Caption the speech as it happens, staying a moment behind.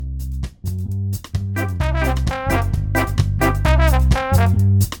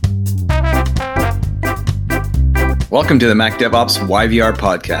Welcome to the Mac DevOps YVR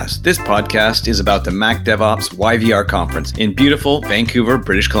podcast. This podcast is about the Mac DevOps YVR conference in beautiful Vancouver,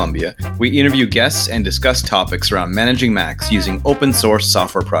 British Columbia. We interview guests and discuss topics around managing Macs using open source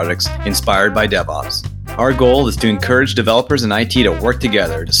software projects inspired by DevOps. Our goal is to encourage developers and IT to work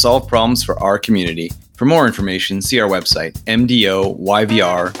together to solve problems for our community. For more information, see our website, mdoyvr.com.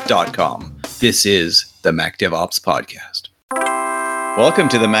 This is the Mac DevOps podcast. Welcome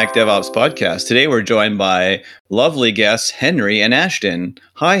to the Mac DevOps podcast. Today we're joined by lovely guests Henry and Ashton.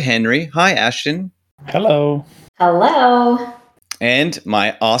 Hi, Henry. Hi, Ashton. Hello. Hello. And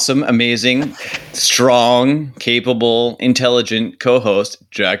my awesome, amazing, strong, capable, intelligent co-host,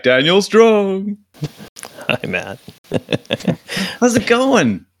 Jack Daniel Strong. Hi, Matt. How's it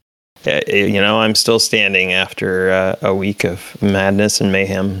going? I'm still standing after a week of madness and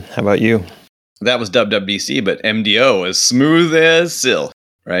mayhem. How about you? That was WWDC, but MDO is smooth as silk,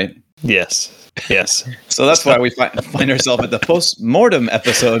 right? Yes. So that's why we find ourselves at the post-mortem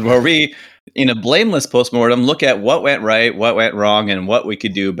episode where we, in a blameless post-mortem, look at what went right, what went wrong, and what we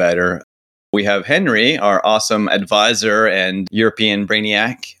could do better. We have Henry, our awesome advisor and European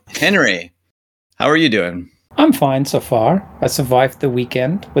brainiac. Henry, how are you doing? I'm fine so far. I survived the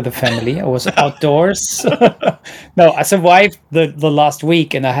weekend with the family. I was outdoors. No, I survived the last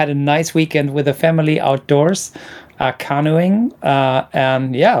week, and I had a nice weekend with the family outdoors, canoeing,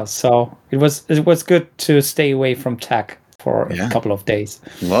 and yeah, so it was good to stay away from tech for a couple of days.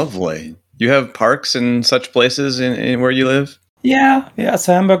 Lovely. You have parks and such places in where you live? Yeah.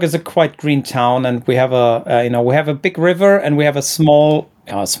 So Hamburg is a quite green town, and we have a big river, and we have a smaller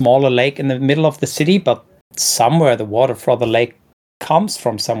lake in the middle of the city, but somewhere the water for the lake comes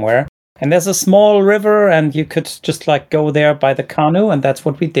from somewhere, and there's a small river, and you could just go there by the canoe, and that's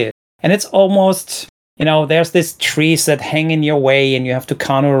what we did. And it's almost, there's these trees that hang in your way, and you have to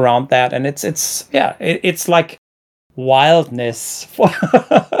canoe around that, and it's like wildness,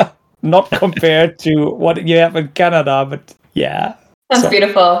 not compared to what you have in Canada, but yeah. That's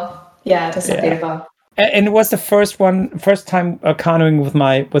beautiful. Yeah, that's so beautiful. And it was the first time canoeing with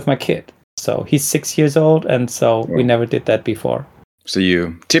my kid. So he's 6 years old, and so we never did that before. So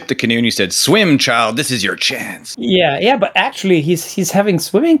you tipped the canoe and you said, "Swim, child, this is your chance." Yeah, but actually he's having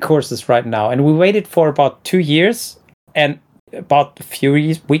swimming courses right now, and we waited for about 2 years, and about a few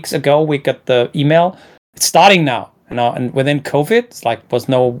weeks ago we got the email, it's starting now. And within COVID, was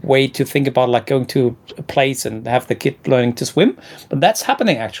no way to think about going to a place and have the kid learning to swim, but that's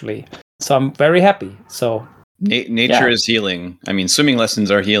happening actually. So I'm very happy. So nature is healing. I mean, swimming lessons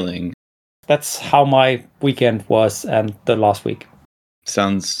are healing. That's how my weekend was, and the last week.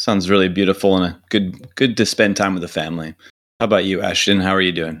 Sounds really beautiful and good to spend time with the family. How about you, Ashton? How are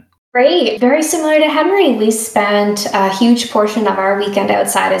you doing? Great. Very similar to Henry. We spent a huge portion of our weekend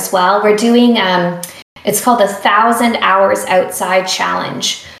outside as well. We're doing, it's called the 1,000 Hours Outside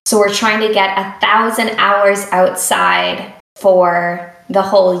Challenge. So we're trying to get 1,000 hours outside for the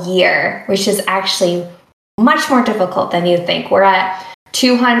whole year, which is actually much more difficult than you think. We're at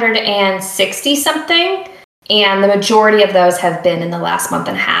 260 something, and the majority of those have been in the last month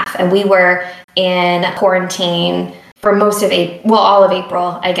and a half. And we were in quarantine for most of all of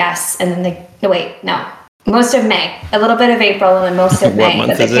April, I guess, and then most of May, a little bit of April, and then most of May. What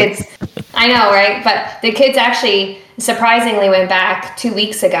month is it? I know, right? But the kids actually surprisingly went back 2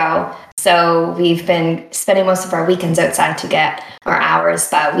 weeks ago. So we've been spending most of our weekends outside to get our hours,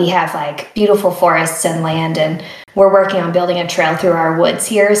 but we have beautiful forests and land, and we're working on building a trail through our woods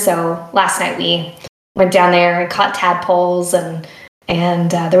here. So last night we went down there and caught tadpoles, and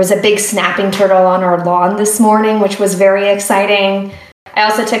there was a big snapping turtle on our lawn this morning, which was very exciting. I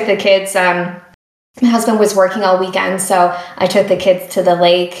also took the kids. My husband was working all weekend, so I took the kids to the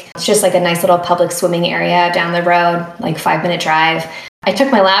lake. It's just a nice little public swimming area down the road, 5-minute drive. I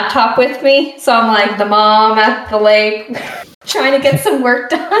took my laptop with me, so I'm the mom at the lake trying to get some work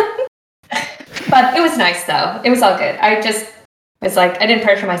done. But it was nice, though. It was all good. I just was I didn't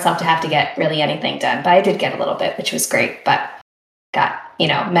pressure myself to have to get really anything done, but I did get a little bit, which was great. But got,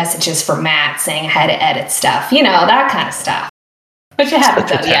 messages from Matt saying I had to edit stuff, that kind of stuff, which I haven't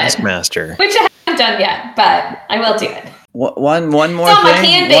done yet. Taskmaster. Which I haven't done yet, but I will do it. One more thing. It's on my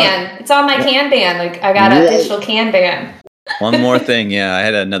Kanban. It's on my Kanban. I got a digital Kanban. One more thing. Yeah, I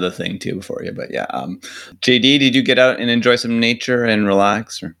had another thing too before you, but yeah. JD, did you get out and enjoy some nature and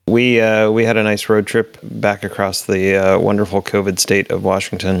relax? Or? We had a nice road trip back across the wonderful COVID state of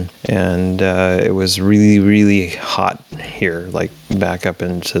Washington, and it was really, really hot here, back up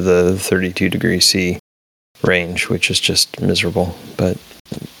into the 32 degrees C range, which is just miserable. But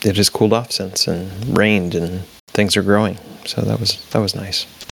it has cooled off since, and rained, and things are growing. So that was nice.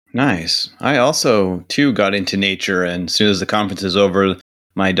 Nice. I also, too, got into nature. And as soon as the conference is over,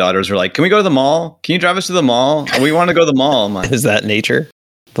 my daughters were like, can we go to the mall? Can you drive us to the mall? We want to go to the mall. I'm like, Is that nature?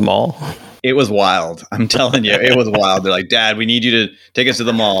 The mall? it was wild. I'm telling you, it was wild. They're like, Dad, we need you to take us to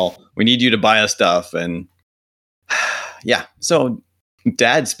the mall. We need you to buy us stuff. And yeah, so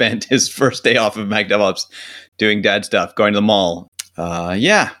Dad spent his first day off of Mac DevOps doing dad stuff, going to the mall.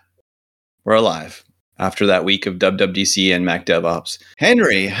 Yeah, we're alive after that week of WWDC and Mac DevOps.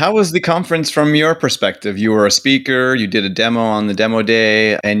 Henry, how was the conference from your perspective? You were a speaker, you did a demo on the demo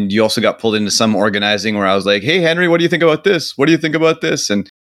day, and you also got pulled into some organizing where I was like, hey, Henry, what do you think about this? What do you think about this? And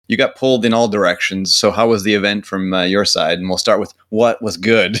you got pulled in all directions. So how was the event from your side? And we'll start with what was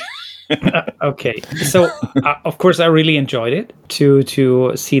good. Okay, so of course I really enjoyed it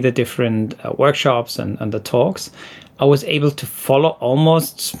to see the different workshops and the talks. I was able to follow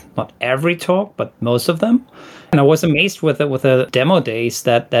almost not every talk, but most of them. And I was amazed with the demo days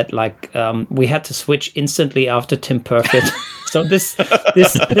that like we had to switch instantly after Tim Perfect. So this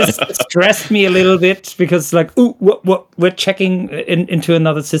stressed me a little bit because like, ooh, what we're checking into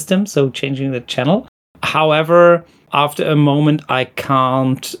another system, so changing the channel. However, after a moment, I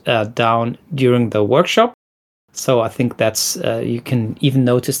calmed down during the workshop. So I think that's you can even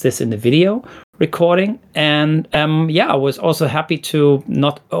notice this in the video recording. And I was also happy to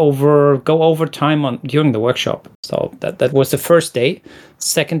not go over time during the workshop. So that was the first day.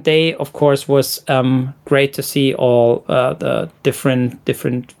 Second day, of course, was great to see all the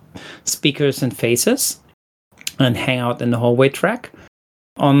different speakers and faces and hang out in the hallway track.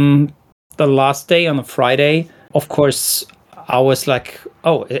 On the last day, on a Friday, of course, I was like,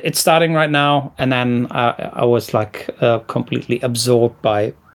 oh, it's starting right now. And then I was like completely absorbed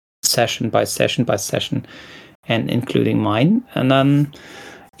by session by session by session, and including mine. And then,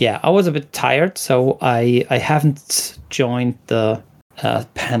 I was a bit tired. So I haven't joined the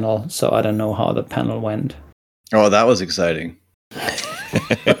panel. So I don't know how the panel went. Oh, that was exciting.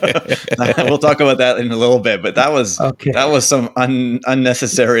 We'll talk about that in a little bit, but that was some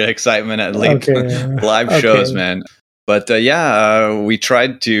unnecessary excitement at late live shows, man. But we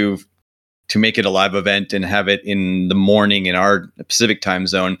tried to make it a live event and have it in the morning in our Pacific time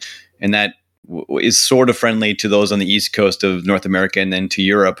zone, and that is sort of friendly to those on the East Coast of North America and then to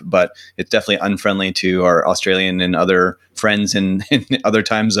Europe, but it's definitely unfriendly to our Australian and other friends in other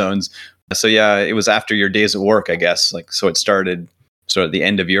time zones. So it was after your days at work, I guess. Like, so it started sort of the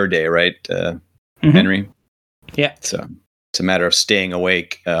end of your day, right, Henry? Yeah. So it's a matter of staying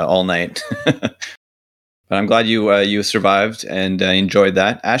awake all night. But I'm glad you survived and enjoyed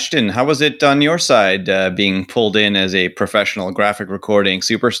that. Ashton, how was it on your side, being pulled in as a professional graphic recording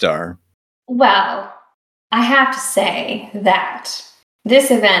superstar? Well, I have to say that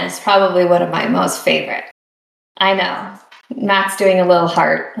this event is probably one of my most favorite. I know. Matt's doing a little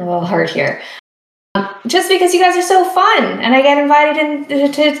heart here. Just because you guys are so fun and I get invited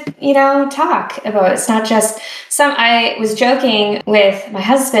in to talk about it. It's not just I was joking with my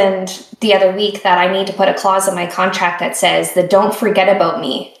husband the other week that I need to put a clause in my contract that says the don't forget about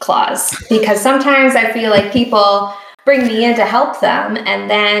me clause, because sometimes I feel like people bring me in to help them and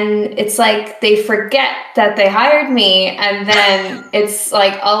then it's like they forget that they hired me, and then it's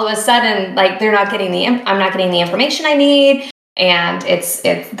like all of a sudden like I'm not getting the information I need. And it's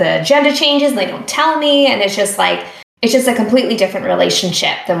the agenda changes and they don't tell me, and it's just a completely different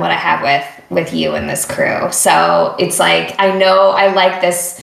relationship than what I have with you and this crew. So it's like, I know I like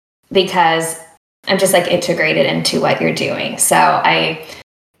this because I'm just like integrated into what you're doing. So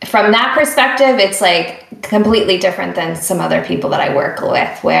from that perspective, it's like completely different than some other people that I work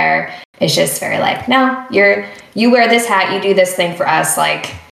with, where it's just very like, no, you wear this hat, you do this thing for us,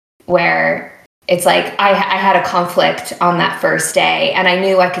 like where it's like I had a conflict on that first day, and I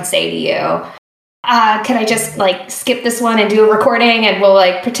knew I could say to you, can I just like skip this one and do a recording and we'll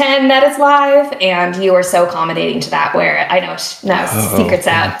like pretend that it's live? And you were so accommodating to that, where I know, secrets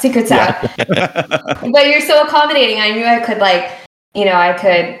out. But you're so accommodating. I knew I could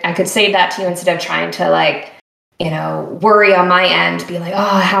I could say that to you instead of trying to like, worry on my end, be like,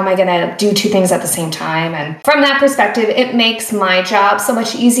 oh, how am I going to do two things at the same time? And from that perspective, it makes my job so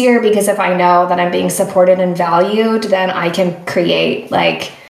much easier, because if I know that I'm being supported and valued, then I can create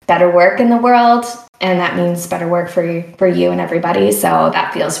like better work in the world. And that means better work for you and everybody. So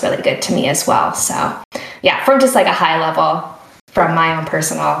that feels really good to me as well. So from just like a high level, from my own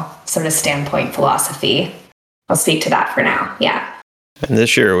personal sort of standpoint, philosophy, I'll speak to that for now. Yeah. And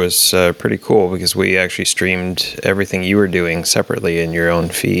this year was pretty cool because we actually streamed everything you were doing separately in your own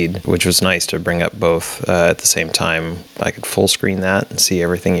feed, which was nice to bring up both at the same time. I could full screen that and see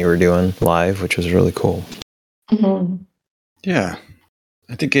everything you were doing live, which was really cool. Mm-hmm. Yeah.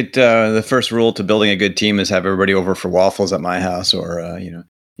 I think the first rule to building a good team is have everybody over for waffles at my house, or you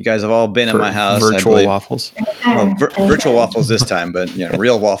guys have all been at my house. Virtual waffles. Well, virtual waffles this time, but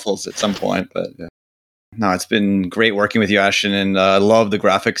real waffles at some point. But no, it's been great working with you, Ashton, and I love the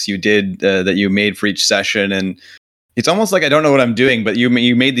graphics you did that you made for each session. And it's almost like I don't know what I'm doing, but you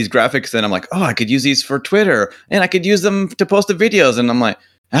made these graphics, and I'm like, oh, I could use these for Twitter, and I could use them to post the videos. And I'm like,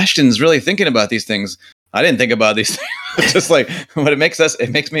 Ashton's really thinking about these things. I didn't think about these things. It's just like, but it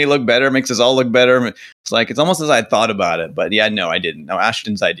makes me look better, makes us all look better. It's like, it's almost as I thought about it, but yeah, no, I didn't. No,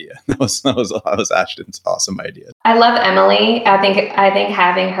 Ashton's idea. That was Ashton's awesome idea. I love Emily. I think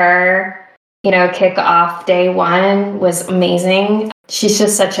having her, kick off day one was amazing. She's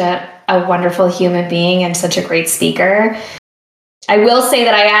just such a wonderful human being and such a great speaker. I will say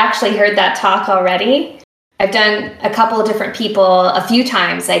that I actually heard that talk already. I've done a couple of different people a few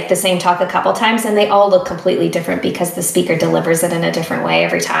times, like the same talk a couple times, and they all look completely different because the speaker delivers it in a different way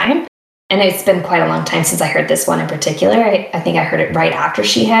every time. And it's been quite a long time since I heard this one in particular. I think I heard it right after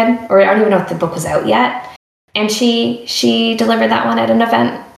she had, or I don't even know if the book was out yet. And she delivered that one at an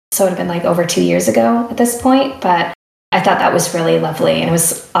event. So it would have been like over 2 years ago at this point. But I thought that was really lovely. And it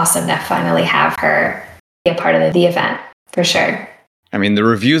was awesome to finally have her be a part of the event, for sure. I mean, the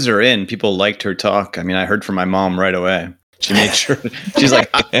reviews are in. People liked her talk. I mean, I heard from my mom right away. She made sure. She's like,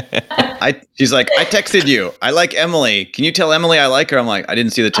 I texted you. I like Emily. Can you tell Emily I like her? I'm like, I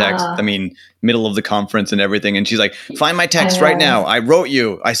didn't see the text. I mean, middle of the conference and everything. And she's like, find my text right now. I wrote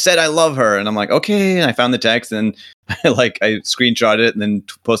you. I said I love her. And I'm like, okay. And I found the text and I screenshot it and then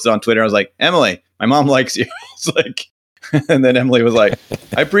posted it on Twitter. I was like, Emily, my mom likes you. It's like, and then Emily was like,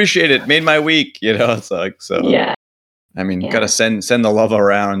 I appreciate it. Made my week. It's like, so. Yeah. I mean, gotta send the love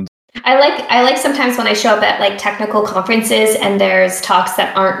around. I like sometimes when I show up at technical conferences and there's talks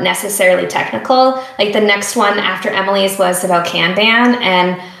that aren't necessarily technical. Like the next one after Emily's was about Kanban,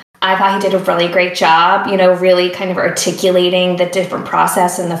 and I thought he did a really great job, really kind of articulating the different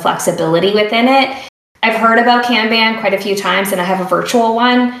process and the flexibility within it. I've heard about Kanban quite a few times, and I have a virtual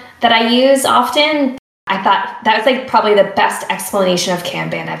one that I use often. I thought that was probably the best explanation of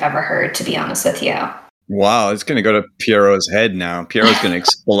Kanban I've ever heard, to be honest with you. Wow, it's going to go to Piero's head now. Piero's going to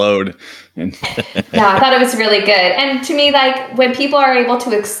explode. Yeah, I thought it was really good. And to me, when people are able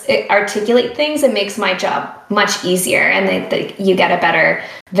to articulate things, it makes my job much easier. And you get a better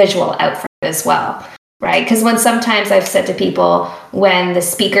visual out from it as well, right? Because sometimes I've said to people, when the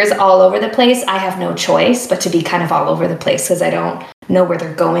speaker's all over the place, I have no choice but to be kind of all over the place because I don't know where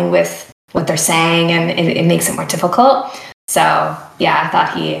they're going with what they're saying, and it makes it more difficult. So yeah, I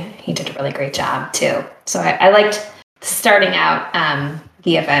thought he did a really great job too. So I liked starting out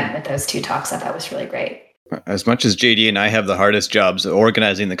the event with those two talks. I thought was really great. As much as JD and I have the hardest jobs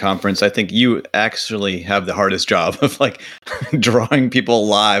organizing the conference, I think you actually have the hardest job of drawing people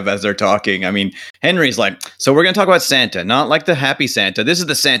live as they're talking. I mean, Henry's like, so we're going to talk about Santa, not like the happy Santa. This is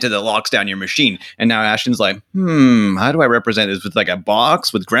the Santa that locks down your machine. And now Ashton's like, how do I represent this with a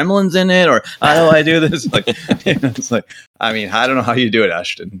box with gremlins in it? Or how do I do this? It's like, I mean, I don't know how you do it,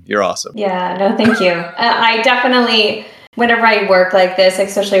 Ashton. You're awesome. Yeah, no, thank you. I definitely... Whenever I work like this,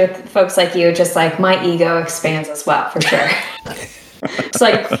 especially with folks like you, just my ego expands as well, for sure. It's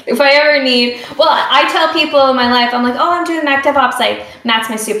if I ever need, I tell people in my life, I'm like, oh, I'm doing Mac DevOps. Matt's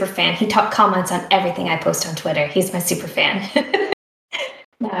my super fan. He comments on everything I post on Twitter. He's my super fan.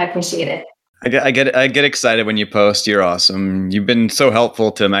 No, I appreciate it. I get excited when you post. You're awesome. You've been so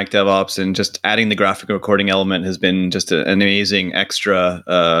helpful to Mac DevOps, and just adding the graphic recording element has been just an amazing extra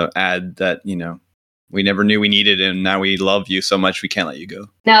add that, we never knew we needed, and now we love you so much we can't let you go.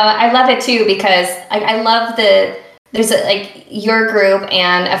 No, I love it too, because I love there's your group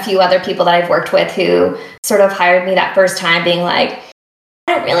and a few other people that I've worked with who sort of hired me that first time, being like,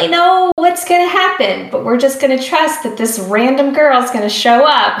 I don't really know what's going to happen, but we're just going to trust that this random girl is going to show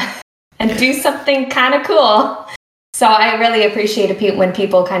up and do something kind of cool. So I really appreciate it when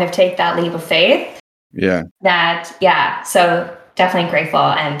people kind of take that leap of faith. Yeah. So definitely grateful,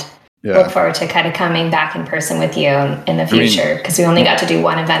 and look forward to kind of coming back in person with you in the future, because we only got to do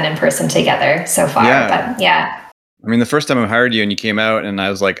one event in person together so far. But yeah. I mean, the first time I hired you and you came out, and I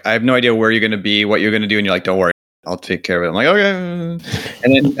was like, I have no idea where you're going to be, what you're going to do. And you're like, don't worry, I'll take care of it. I'm like, okay.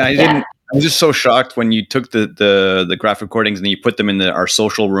 And then I was just so shocked when you took the graphic recordings and then you put them in our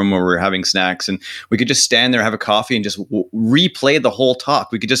social room where we were having snacks, and we could just stand there, have a coffee, and just replay the whole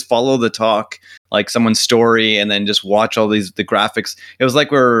talk. We could just follow the talk, like someone's story, and then just watch all the graphics. It was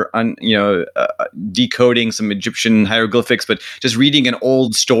like we're decoding some Egyptian hieroglyphics, but just reading an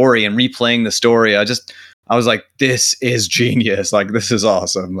old story and replaying the story. I was like, this is genius. This is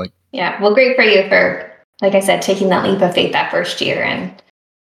awesome. Yeah. Well, great for you for, like I said, taking that leap of faith that first year and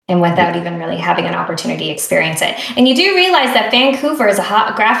and without even really having an opportunity to experience it. And you do realize that Vancouver is a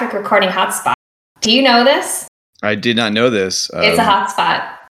hot graphic recording hotspot. Do you know this? I did not know this. It's a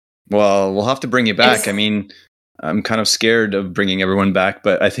hotspot. Well, we'll have to bring you back. I mean, I'm kind of scared of bringing everyone back,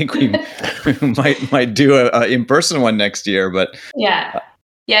 but I think we might do a in-person one next year. But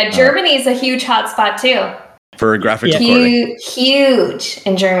Germany is a huge hotspot too for graphic recording. Huge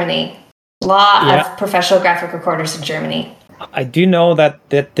in Germany. A lot of professional graphic recorders in Germany. I do know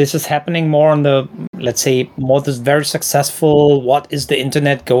that this is happening more on the, let's say, more this very successful, what is the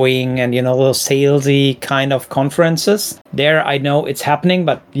internet going, and, those salesy kind of conferences. There, I know it's happening,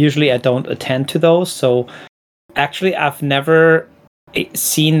 but usually I don't attend to those. So actually, I've never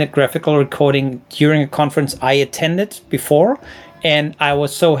seen the graphical recording during a conference I attended before. And I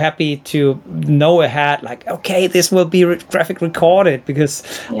was so happy to know ahead, like, okay, this will be graphic recorded, because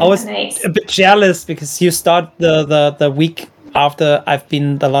I was a bit jealous because you start the week after I've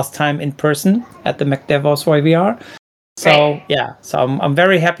been the last time in person at the MacDevOps YVR. So so I'm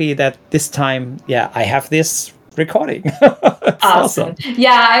very happy that this time, I have this recording. Awesome.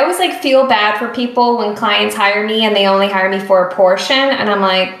 Yeah, I always feel bad for people when clients hire me and they only hire me for a portion, and I'm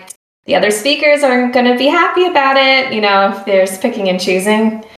like, the other speakers aren't going to be happy about it, if there's picking and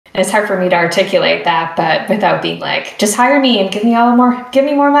choosing. And it's hard for me to articulate that, but without being like, just hire me and give me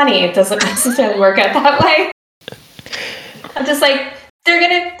more money. It doesn't necessarily work out that way. I'm just like,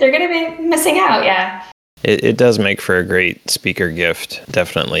 they're gonna be missing out. Yeah. It does make for a great speaker gift,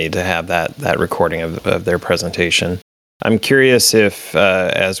 definitely, to have that recording of their presentation. I'm curious if,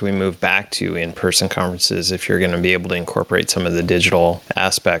 as we move back to in-person conferences, if you're going to be able to incorporate some of the digital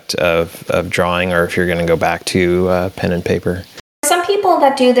aspect of drawing, or if you're going to go back to pen and paper. Some people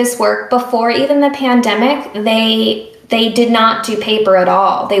that do this work before even the pandemic, they did not do paper at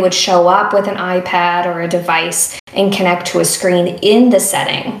all. They would show up with an iPad or a device and connect to a screen in the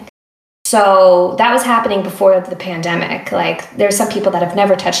setting. So that was happening before the pandemic. There's some people that have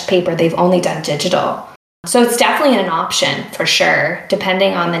never touched paper. They've only done digital. So it's definitely an option for sure,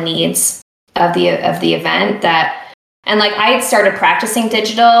 depending on the needs of the event. And I had started practicing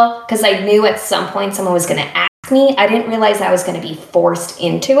digital because I knew at some point someone was going to ask me. I didn't realize I was going to be forced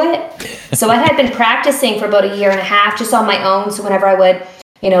into it. So I had been practicing for about a year and a half just on my own. So whenever I would,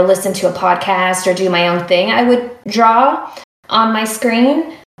 listen to a podcast or do my own thing, I would draw on my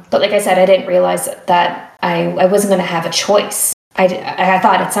screen. But like I said, I didn't realize that I wasn't going to have a choice. I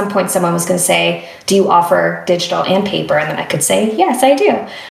thought at some point someone was going to say, do you offer digital and paper? And then I could say, yes, I do.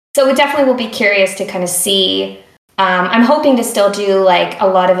 So we definitely will be curious to kind of see. I'm hoping to still do a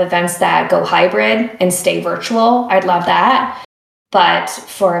lot of events that go hybrid and stay virtual. I'd love that. But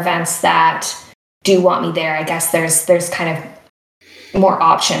for events that do want me there, I guess there's kind of more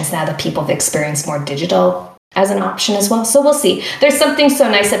options now that people have experienced more digital as an option as well. So we'll see. There's something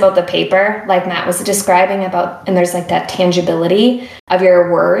so nice about the paper, like Matt was describing about, and there's that tangibility of your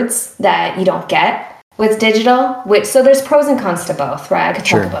words that you don't get with digital. So there's pros and cons to both, right? I could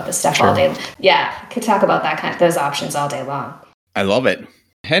talk about this stuff all day. Yeah, I could talk about those options all day long. I love it.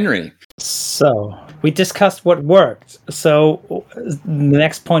 Henry. So we discussed what worked. So the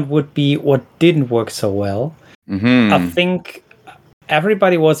next point would be what didn't work so well. Mm-hmm. I think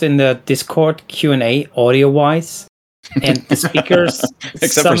everybody was in the Discord Q&A audio-wise, and the speakers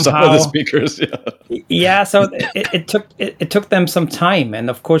except for some of the speakers, so it took them some time, and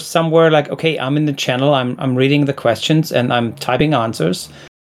of course some were like, okay, I'm in the channel, I'm reading the questions and I'm typing answers,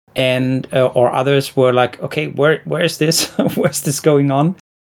 and or others were like, okay, where is this where's this going on?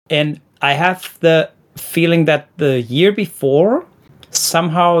 And I have the feeling that the year before,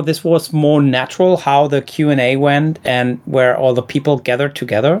 somehow this was more natural how the Q&A went and where all the people gathered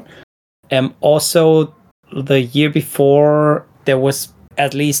together. Also, the year before, there was,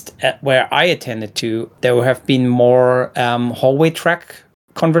 at least where I attended to, there have been more hallway track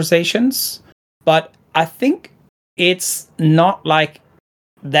conversations. But I think it's not like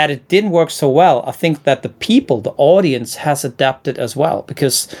that it didn't work so well. I think that the people, the audience, has adapted as well,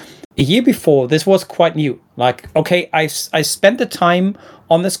 because a year before, this was quite new. Okay, I spent the time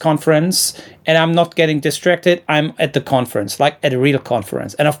on this conference and I'm not getting distracted. I'm at the conference, at a real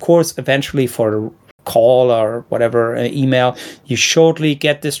conference. And of course, eventually for a call or whatever, an email, you shortly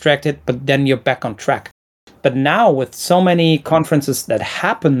get distracted, but then you're back on track. But now with so many conferences that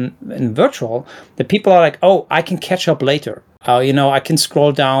happen in virtual, the people are like, oh, I can catch up later. I can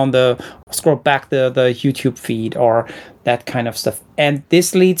scroll back the YouTube feed or that kind of stuff. And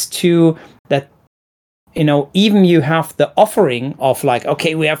this leads to that, even you have the offering of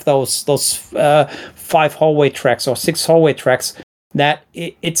okay, we have those 5 hallway tracks or 6 hallway tracks, that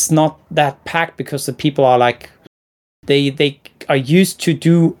it's not that packed because the people are they are used to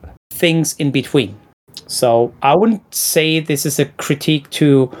do things in between. So I wouldn't say this is a critique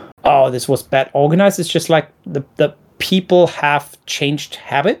to, oh, this was bad organized. It's just like the people have changed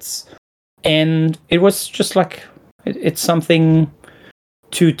habits, and it was just like it's something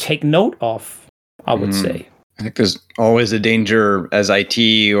to take note of, I would say. I think there's always a danger as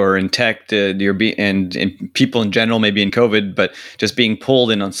IT or in tech, and people in general, maybe in COVID, but just being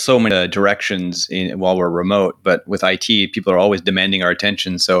pulled in on so many directions while we're remote. But with IT, people are always demanding our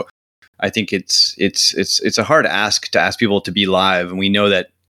attention. So I think it's a hard ask to ask people to be live, and we know that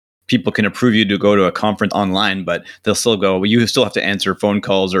people can approve you to go to a conference online, but they'll still go. Well, you still have to answer phone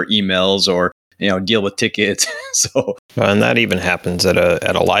calls or emails or deal with tickets. So, and that even happens at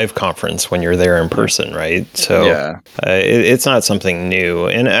a live conference when you're there in person, right? So yeah, it's not something new.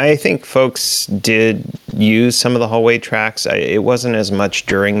 And I think folks did use some of the hallway tracks. It wasn't as much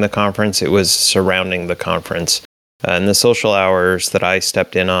during the conference; it was surrounding the conference. And the social hours that I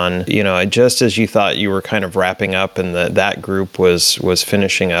stepped in on, just as you thought you were kind of wrapping up and that group was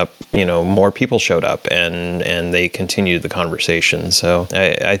finishing up, more people showed up and they continued the conversation. So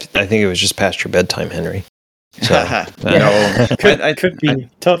I think it was just past your bedtime, Henry. So, could be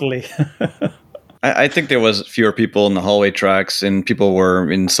totally. I think there was fewer people in the hallway tracks, and people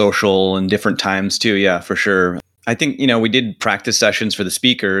were in social in different times too. Yeah, for sure. I think, we did practice sessions for the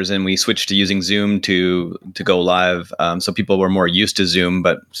speakers, and we switched to using Zoom to go live. So people were more used to Zoom,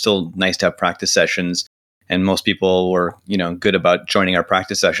 but still nice to have practice sessions. And most people were, good about joining our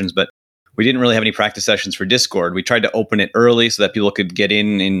practice sessions, but we didn't really have any practice sessions for Discord. We tried to open it early so that people could get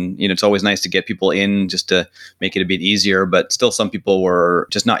in, and, it's always nice to get people in just to make it a bit easier, but still some people were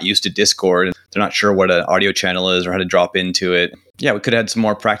just not used to Discord. They're not sure what an audio channel is or how to drop into it. Yeah, we could have had some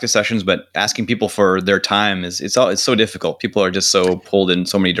more practice sessions, but asking people for their time it's so difficult. People are just so pulled in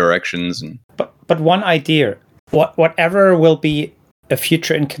so many directions. But one idea, whatever will be a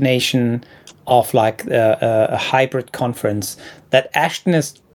future incarnation of like a hybrid conference, that Ashton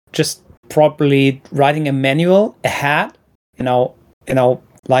is just probably writing a manual ahead,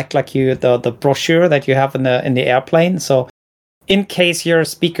 like you the brochure that you have in the airplane. So in case you're a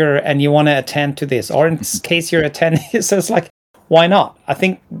speaker and you want to attend to this, or in case you're attending, so it's like, why not? I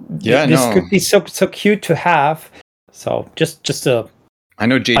think this could be so cute to have. So just a I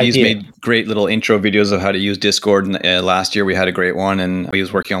know JD's idea. made great little intro videos of how to use Discord. And last year we had a great one, and he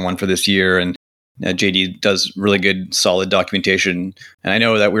was working on one for this year. And JD does really good, solid documentation. And I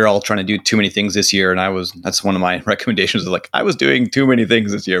know that we're all trying to do too many things this year. And that's one of my recommendations. I was doing too many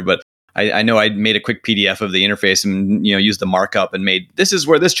things this year, but I know I made a quick PDF of the interface and, used the markup and made, this is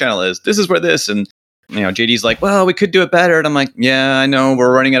where this channel is. This is where this. And, JD's like, well, we could do it better. And I'm like, yeah, I know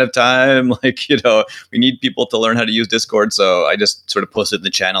we're running out of time. We need people to learn how to use Discord. So I just sort of posted it in the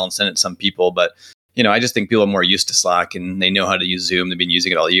channel and sent it to some people. But, I just think people are more used to Slack and they know how to use Zoom. They've been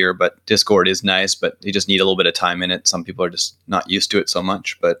using it all year, but Discord is nice, but they just need a little bit of time in it. Some people are just not used to it so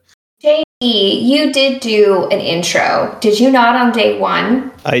much, but. JD, you did do an intro. Did you not on day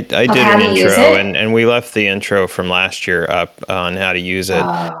one? I did an intro, and we left the intro from last year up on how to use it.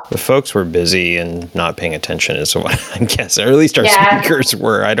 The folks were busy and not paying attention is what I guess, or at least our speakers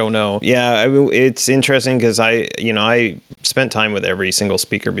were. I don't know. Yeah, it's interesting because I spent time with every single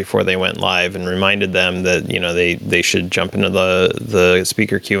speaker before they went live and reminded them that, they should jump into the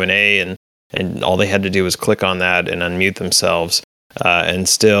speaker Q&A and all they had to do was click on that and unmute themselves. And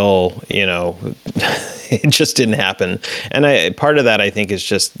still, it just didn't happen. And part of that, I think, is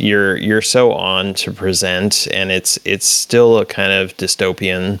just you're so on to present, and it's still a kind of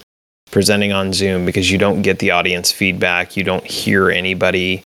dystopian presenting on Zoom because you don't get the audience feedback. You don't hear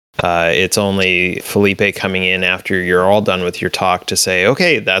anybody. It's only Felipe coming in after you're all done with your talk to say,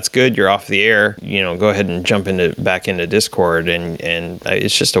 okay, that's good. You're off the air. Go ahead and jump back into Discord. And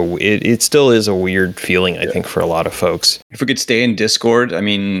it's just it still is a weird feeling, I think, for a lot of folks. If we could stay in Discord, I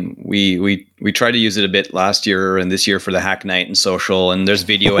mean, we tried to use it a bit last year and this year for the hack night and social, and there's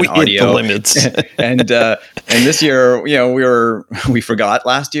video and audio. Hit the limits. and this year, we forgot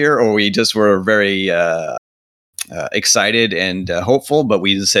last year, or we just were very, excited and hopeful, but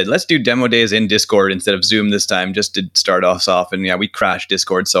we said let's do demo days in Discord instead of Zoom this time, just to start us off. And we crashed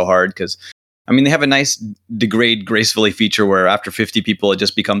Discord so hard because they have a nice degrade gracefully feature where after 50 people it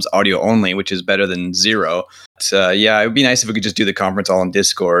just becomes audio only, which is better than 0. But, it would be nice if we could just do the conference all in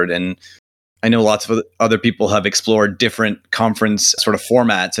Discord. And I know lots of other people have explored different conference sort of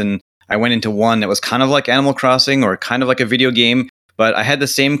formats, and I went into one that was kind of like Animal Crossing or kind of like a video game. But I had the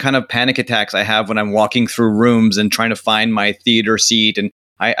same kind of panic attacks I have when I'm walking through rooms and trying to find my theater seat. And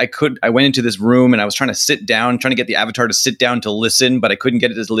I went into this room and I was trying to sit down, trying to get the avatar to sit down to listen, but I couldn't get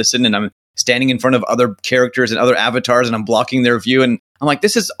it to listen. And I'm standing in front of other characters and other avatars, and I'm blocking their view. And I'm like,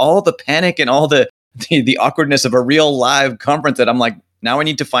 this is all the panic and all the awkwardness of a real live conference that I'm like, now I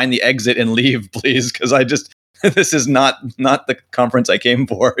need to find the exit and leave, please, because this is not the conference I came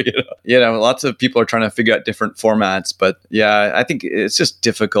for. Lots of people are trying to figure out different formats, but yeah, I think it's just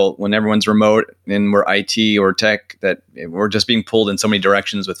difficult when everyone's remote and we're IT or tech, that we're just being pulled in so many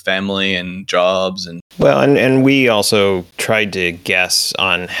directions with family and jobs. And and we also tried to guess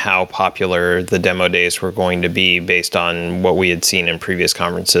on how popular the demo days were going to be based on what we had seen in previous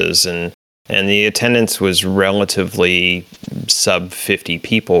conferences, and the attendance was relatively sub 50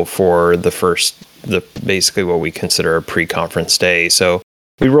 people for the basically what we consider a pre-conference day. So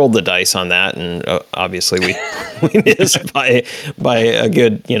we rolled the dice on that, and obviously we missed by a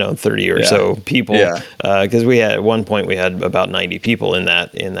good 30 or so people, because we had at one point we had about 90 people in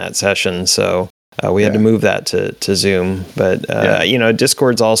that session. So we had to move that to Zoom. But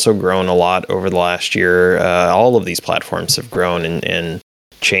Discord's also grown a lot over the last year. All of these platforms have grown and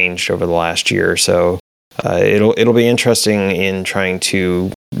changed over the last year. So it'll be interesting in trying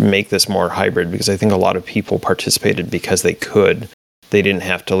to make this more hybrid, because I think a lot of people participated because they could. They didn't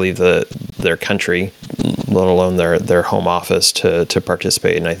have to leave their country, let alone their home office to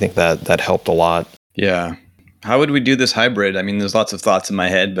participate. And I think that helped a lot. Yeah. How would we do this hybrid? I mean, there's lots of thoughts in my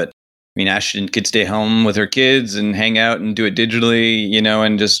head, but I mean, Ashton could stay home with her kids and hang out and do it digitally,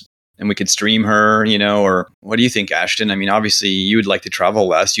 and we could stream her, or what do you think, Ashton? I mean, obviously you would like to travel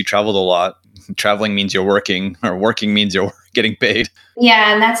less. You traveled a lot. Traveling means you're working, or working means you're getting paid.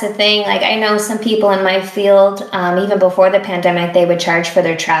 Yeah, and that's the thing. Like, I know some people in my field, even before the pandemic, they would charge for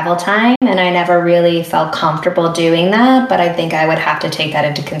their travel time, and I never really felt comfortable doing that. But I think I would have to take that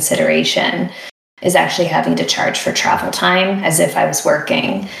into consideration, is actually having to charge for travel time as if I was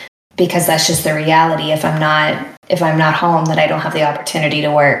working, because that's just the reality. If I'm not home, then I don't have the opportunity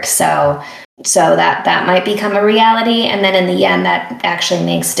to work. So that might become a reality. And then in the end, that actually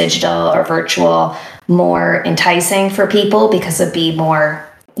makes digital or virtual more enticing for people, because it'd be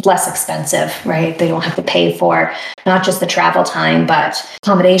less expensive, right? They don't have to pay for not just the travel time, but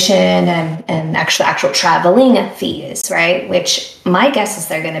accommodation and actual traveling fees, right? Which my guess is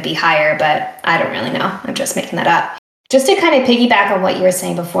they're going to be higher, but I don't really know. I'm just making that up. Just to kind of piggyback on what you were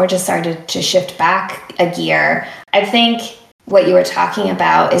saying before, just started to shift back a gear. I think what you were talking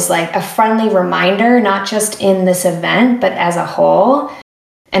about is like a friendly reminder, not just in this event, but as a whole.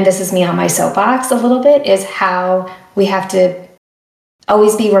 And this is me on my soapbox a little bit, is how we have to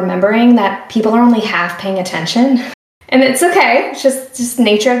always be remembering that people are only half paying attention. And it's okay. It's just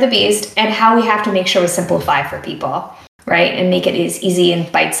nature of the beast, and how we have to make sure we simplify for people, right? And make it as easy and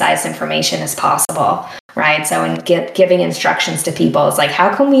bite-sized information as possible, right? So in giving instructions to people, it's like,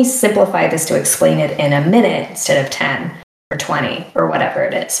 how can we simplify this to explain it in a minute instead of 10 or 20 or whatever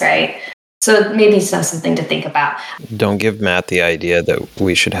it is, right? So maybe it's not something to think about. Don't give Matt the idea that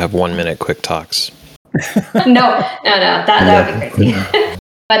we should have 1 minute quick talks. No, that would be crazy.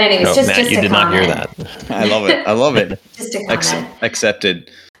 But anyways, no, just Matt, just you a did comment. not hear that. I love it. Just a comment.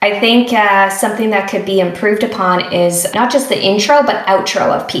 Accepted. I think something that could be improved upon is not just the intro, but outro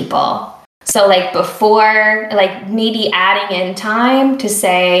of people. So like before, like maybe adding in time to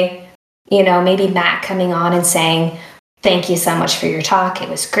say, maybe Matt coming on and saying, thank you so much for your talk. It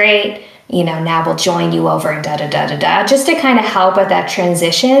was great. Now we'll join you over and da-da-da-da-da, just to kind of help with that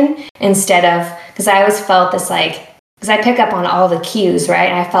transition, instead of, because I always felt this because I pick up on all the cues, right?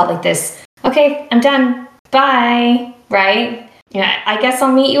 And I felt like this, okay, I'm done. Bye, right? I guess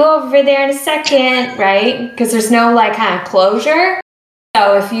I'll meet you over there in a second, right? Because there's no kind of closure.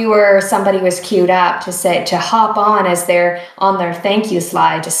 So if somebody was queued up to hop on as they're on their thank you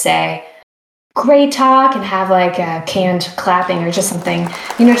slide to say, great talk, and have a canned clapping or just something,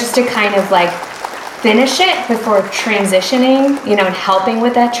 just to kind of finish it before transitioning, and helping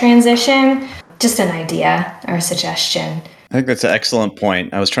with that transition. Just an idea or a suggestion. I think that's an excellent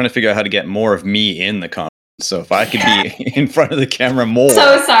point. I was trying to figure out how to get more of me in the conference. So if I could be in front of the camera more.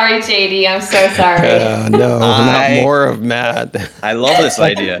 So sorry, JD. I'm so sorry. No, not more of Matt. I love this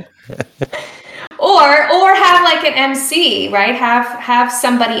idea. Or have an MC, right? Have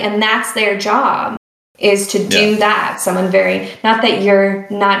somebody, and that's their job, is to do that. Someone not that you're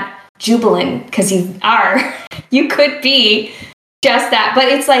not jubilant, because you are. You could be just that, but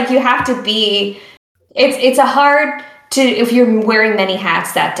it's you have to be. It's a hard to, if you're wearing many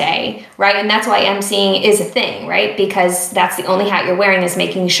hats that day, right? And that's why emceeing is a thing, right? Because that's the only hat you're wearing, is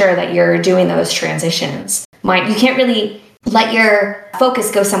making sure that you're doing those transitions. You can't really let your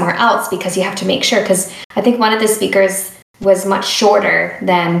focus go somewhere else, because you have to make sure, because I think one of the speakers was much shorter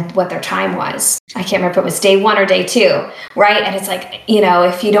than what their time was. I can't remember if it was day 1 or day 2, right? And it's like,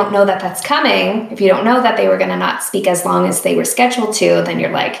 if you don't know that that's coming, if you don't know that they were going to not speak as long as they were scheduled to, then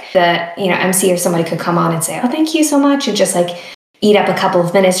you're like, the MC or somebody could come on and say, oh, thank you so much, and just like eat up a couple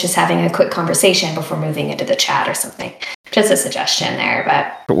of minutes just having a quick conversation before moving into the chat or something. Just a suggestion there,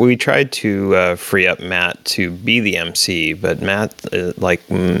 but we tried to free up Matt to be the MC, but Matt, like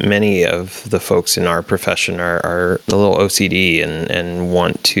many of the folks in our profession, are a little OCD and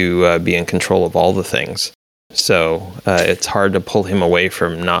want to be in control of all the things. So it's hard to pull him away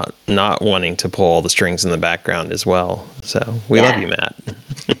from not wanting to pull all the strings in the background as well. So we love you, Matt.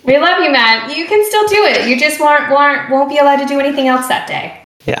 We love you, Matt. You can still do it. You just won't be allowed to do anything else that day.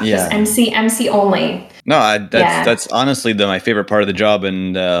 Yeah. Just MC only. No, that's honestly my favorite part of the job,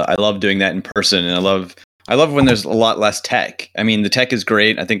 and I love doing that in person. And I love when there's a lot less tech. I mean, the tech is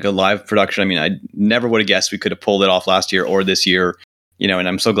great. I think a live production. I mean, I never would have guessed we could have pulled it off last year or this year. And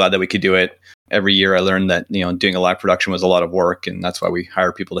I'm so glad that we could do it. Every year I learned that, doing a live production was a lot of work, and that's why we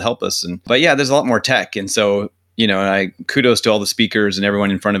hire people to help us. But yeah, there's a lot more tech. And so, I kudos to all the speakers and everyone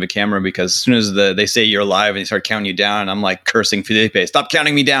in front of a camera, because as soon as they say you're live and they start counting you down, I'm like cursing Felipe, stop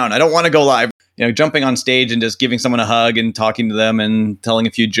counting me down. I don't want to go live. Jumping on stage and just giving someone a hug and talking to them and telling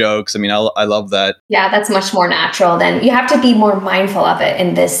a few jokes. I mean, I love that. Yeah, that's much more natural. Than you have to be more mindful of it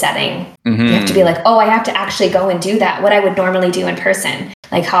in this setting. Mm-hmm. You have to be like, oh, I have to actually go and do that. What I would normally do in person,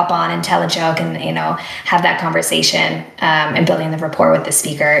 like hop on and tell a joke and, have that conversation and building the rapport with the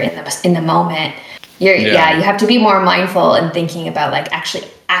speaker in the moment. You have to be more mindful and thinking about like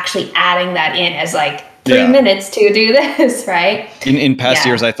actually adding that in as like 3 minutes to do this, right? In past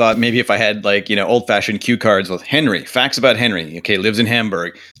years, I thought maybe if I had old-fashioned cue cards with Henry, facts about Henry. Okay, lives in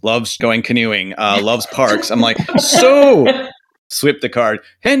Hamburg, loves going canoeing, loves parks. I'm like, so swip the card.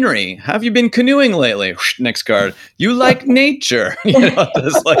 Henry, have you been canoeing lately? Next card. You like nature?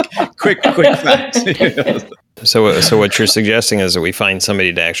 Just like quick facts. So what you're suggesting is that we find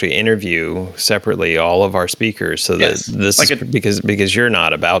somebody to actually interview separately all of our speakers, so that this because you're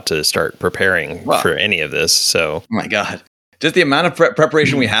not about to start preparing for any of this. So, oh my God, just the amount of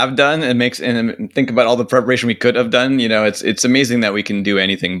preparation we have done, and think about all the preparation we could have done. It's amazing that we can do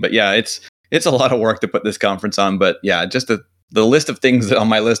anything. But yeah, it's a lot of work to put this conference on. But yeah, just the list of things on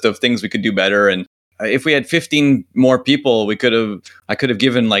my list of things we could do better. And if we had 15 more people, I could have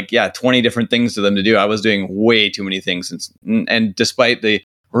given 20 different things to them to do. I was doing way too many things. And despite the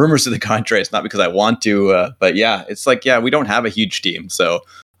rumors to the contrary, it's not because I want to, but yeah, it's we don't have a huge team. So,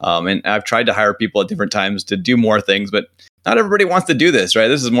 and I've tried to hire people at different times to do more things, but not everybody wants to do this, right?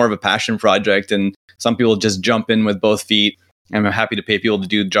 This is more of a passion project, and some people just jump in with both feet. And I'm happy to pay people to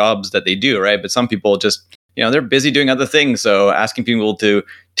do jobs that they do, right? But some people just, they're busy doing other things. So asking people to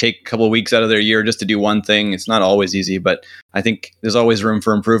take a couple of weeks out of their year just to do one thing, it's not always easy. But I think there's always room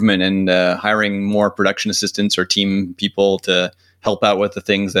for improvement, and hiring more production assistants or team people to help out with the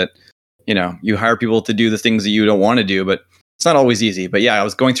things that, you hire people to do the things that you don't want to do, but it's not always easy. But yeah, I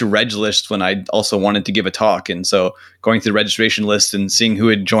was going through reg lists when I also wanted to give a talk. And so going through the registration list and seeing who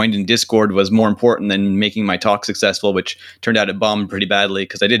had joined in Discord was more important than making my talk successful, which turned out it bombed pretty badly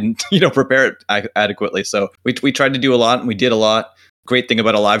because I didn't, prepare it adequately. So we tried to do a lot, and we did a lot. Great thing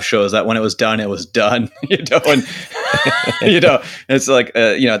about a live show is that when it was done, and it's like,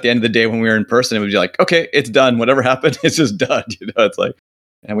 at the end of the day, when we were in person, it would be like, okay, it's done. Whatever happened, it's just done. It's like,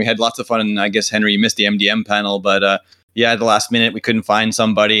 and we had lots of fun. And I guess, Henry, you missed the MDM panel, but at the last minute, we couldn't find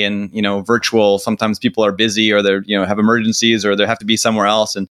somebody, and, virtual, sometimes people are busy, or they're, have emergencies, or they have to be somewhere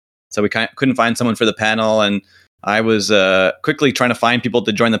else. And so we couldn't find someone for the panel. And I was quickly trying to find people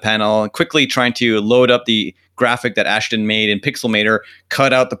to join the panel, quickly trying to load up the graphic that Ashton made in Pixelmator,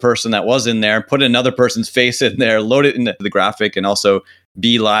 cut out the person that was in there, put another person's face in there, load it into the graphic, and also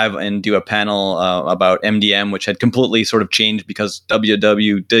be live and do a panel about MDM, which had completely sort of changed because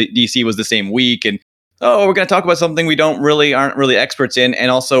WWDC was the same week. And we're going to talk about something we aren't really experts in. And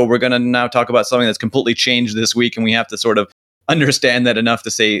also we're going to now talk about something that's completely changed this week. And we have to sort of understand that enough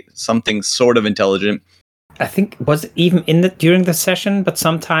to say something sort of intelligent. I think it was even during the session, but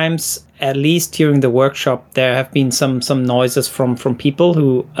sometimes, at least during the workshop, there have been some noises from people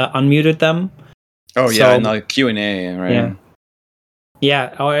who unmuted them. Oh yeah, and the Q&A, right?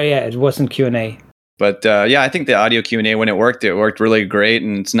 Yeah. Oh yeah, it wasn't Q&A. But I think the audio Q&A, when it worked really great.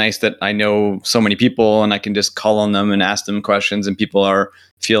 And it's nice that I know so many people, and I can just call on them and ask them questions, and people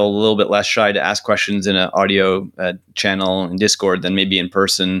feel a little bit less shy to ask questions in an audio channel in Discord than maybe in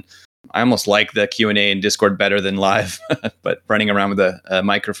person. I almost like the Q&A in Discord better than live, but running around with a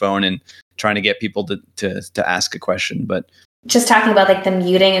microphone and trying to get people to ask a question. But just talking about like the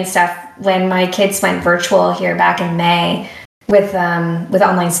muting and stuff, when my kids went virtual here back in May with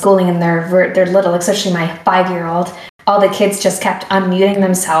online schooling, and they're little, especially my 5-year-old, all the kids just kept unmuting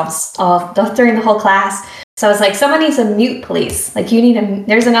themselves during the whole class. So I was like, someone needs a mute police. Like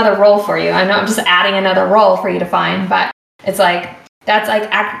there's another role for you. I know I'm just adding another role for you to find, but it's like,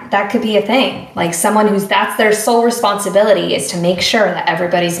 that could be a thing. Like someone that's their sole responsibility is to make sure that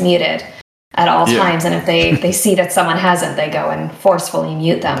everybody's muted at all times. And if they see that someone hasn't, they go and forcefully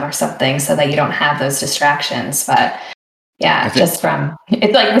mute them or something so that you don't have those distractions. But yeah, it's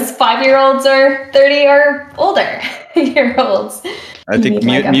like this 5-year-olds or 30 or older year olds. I think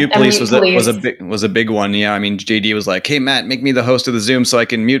mute police was a big one. Yeah, I mean, JD was like, "Hey Matt, make me the host of the Zoom so I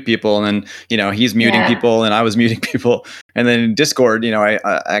can mute people," and then he's muting people, and I was muting people, and then in Discord, I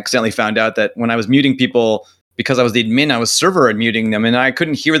accidentally found out that when I was muting people, because I was the admin, I was server muting them, and I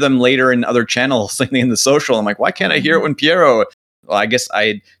couldn't hear them later in other channels, like in the social. I'm like, why can't I hear it when Piero? Well, I guess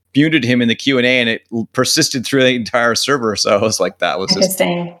I muted him in the Q&A, and it persisted through the entire server. So I was like, that was just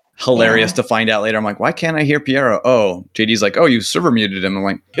hilarious to find out later. I'm like, why can't I hear Piero? Oh, JD's like, oh, you server muted him. I'm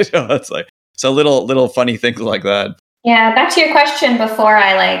like, it's like, so little funny things like that. Yeah, back to your question before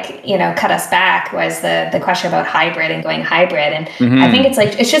I cut us back, was the question about hybrid and going hybrid. And I think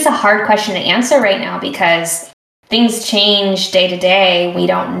it's just a hard question to answer right now because things change day to day. We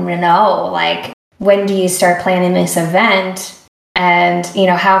don't know, like, when do you start planning this event? And,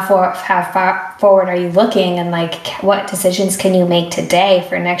 how far forward are you looking? And like, what decisions can you make today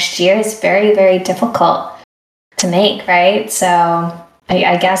for next year is very, very difficult to make, right? So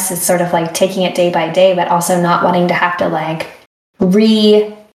I guess it's sort of like taking it day by day, but also not wanting to have to like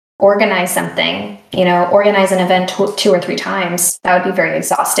reorganize something, organize an event 2 or 3 times. That would be very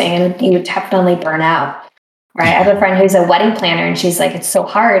exhausting, and you would definitely burn out, right? I have a friend who's a wedding planner, and she's like, it's so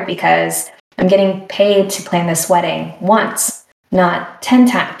hard because I'm getting paid to plan this wedding once, not 10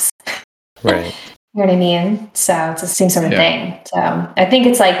 times. Right. You know what I mean? So it's the same sort of thing. So I think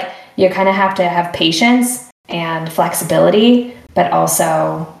it's like you kind of have to have patience and flexibility, but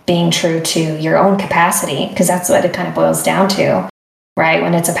also being true to your own capacity, because that's what it kind of boils down to, right?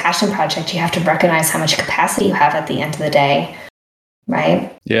 When it's a passion project, you have to recognize how much capacity you have at the end of the day,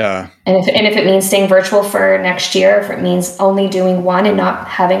 right? Yeah. And if it means staying virtual for next year, if it means only doing one and not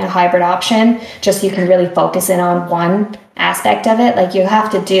having a hybrid option, just you can really focus in on one aspect of it. Like you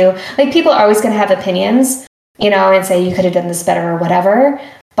have to do, like, people are always going to have opinions, and say you could have done this better or whatever.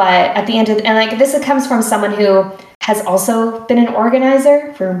 But at the end of, and like this comes from someone who has also been an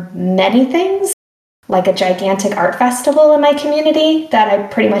organizer for many things, like a gigantic art festival in my community that I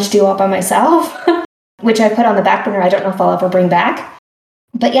pretty much do all by myself, which I put on the back burner. I don't know if I'll ever bring back.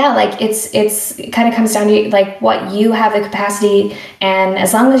 But yeah, like it kind of comes down to like what you have the capacity, and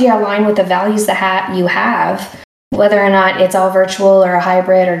as long as you align with the values that you have, whether or not it's all virtual or a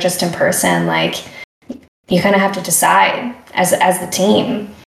hybrid or just in person, like you kind of have to decide as the team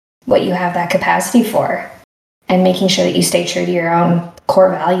what you have that capacity for, and making sure that you stay true to your own core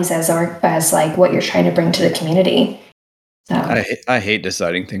values as like what you're trying to bring to the community. So. I hate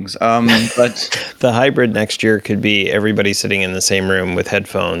deciding things. But the hybrid next year could be everybody sitting in the same room with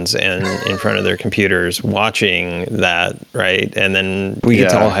headphones and in front of their computers watching that, right? And then we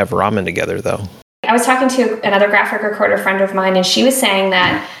get to all have ramen together, though. I was talking to another graphic recorder friend of mine, and she was saying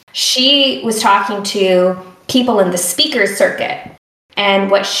that she was talking to people in the speakers circuit.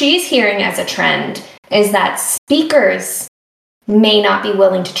 And what she's hearing as a trend is that speakers may not be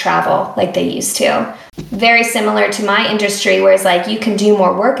willing to travel like they used to. Very similar to my industry, where it's like you can do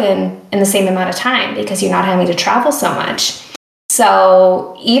more work in the same amount of time because you're not having to travel so much.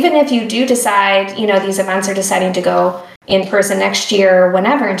 So even if you do decide, these events are deciding to go in person next year or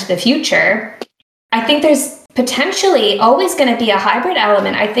whenever into the future, I think there's potentially always going to be a hybrid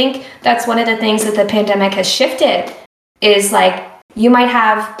element. I think that's one of the things that the pandemic has shifted, is like you might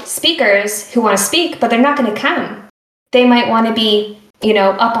have speakers who want to speak, but they're not going to come. They might want to be,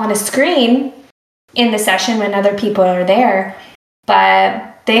 up on a screen in the session when other people are there,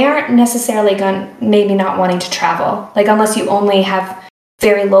 but they aren't necessarily maybe not wanting to travel, like unless you only have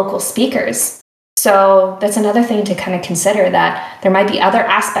very local speakers. So that's another thing to kind of consider, that there might be other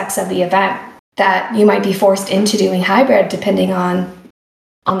aspects of the event that you might be forced into doing hybrid depending on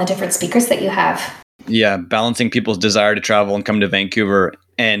the different speakers that you have. Yeah, balancing people's desire to travel and come to Vancouver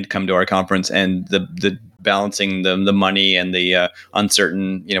and come to our conference, and the balancing the money and the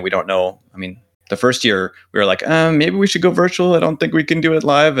uncertain, we don't know. I mean, the first year we were like, maybe we should go virtual. I don't think we can do it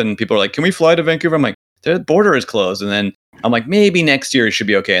live. And people are like, can we fly to Vancouver? I'm like, the border is closed. And then I'm like, maybe next year it should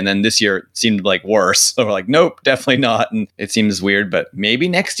be okay. And then this year it seemed like worse. So we're like, nope, definitely not. And it seems weird, but maybe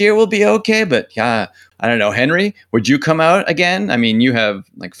next year will be okay. But yeah, I don't know. Henry, would you come out again? I mean, you have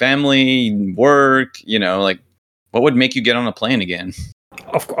like family, work, like what would make you get on a plane again?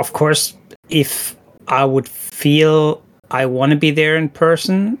 Of course, if I would feel I want to be there in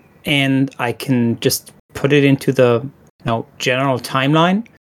person and I can just put it into the general timeline,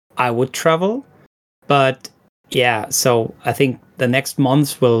 I would travel. But yeah, so I think the next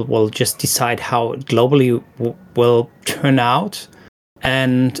months will just decide how it globally will turn out.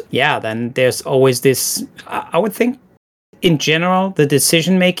 And yeah, then there's always this, I would think in general, the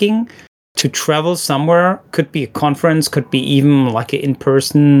decision making to travel somewhere could be a conference, could be even like an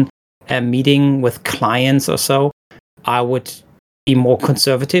in-person meeting with clients or so. I would be more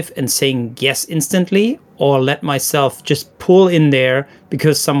conservative and saying yes instantly, or let myself just pull in there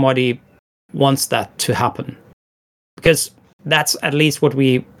because somebody wants that to happen. Because that's at least what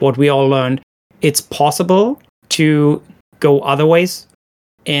we all learned. It's possible to go other ways,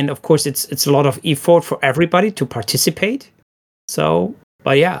 and of course it's a lot of effort for everybody to participate. So,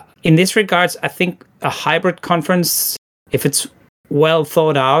 but yeah, in this regards, I think a hybrid conference, if it's well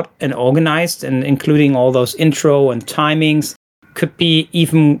thought out and organized, and including all those intro and timings, could be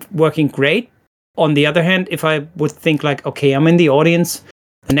even working great. On the other hand, if I would think like, okay, I'm in the audience,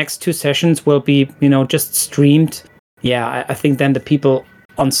 the next 2 sessions will be, just streamed. Yeah, I think then the people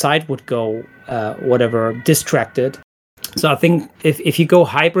on site would go, distracted. So I think if you go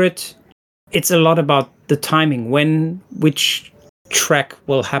hybrid, it's a lot about the timing, which track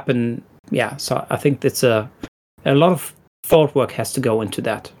will happen. Yeah, so I think it's a lot of thought work has to go into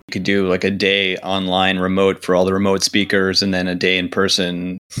that. You could do like a day online remote for all the remote speakers and then a day in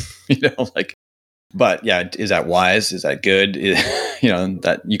person, but yeah, is that wise? Is that good?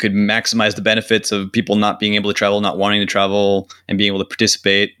 That you could maximize the benefits of people not being able to travel, not wanting to travel, and being able to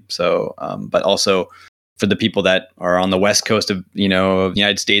participate. So, but also for the people that are on the West Coast of the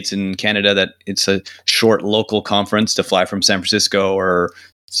United States and Canada, that it's a short local conference to fly from San Francisco or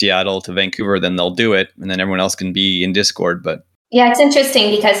Seattle to Vancouver, then they'll do it, and then everyone else can be in Discord. But yeah, it's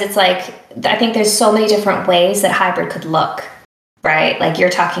interesting because it's like, I think there's so many different ways that hybrid could look. Right? Like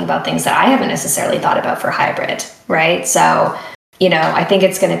you're talking about things that I haven't necessarily thought about for hybrid, right? So, I think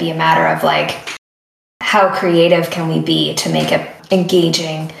it's going to be a matter of like, how creative can we be to make it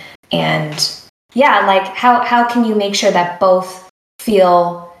engaging? And yeah, like how can you make sure that both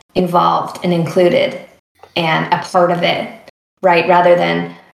feel involved and included and a part of it, right? Rather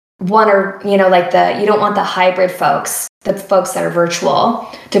than one or, you don't want the hybrid folks, the folks that are virtual,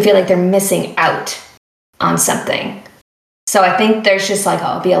 to feel like they're missing out on something. So I think there's just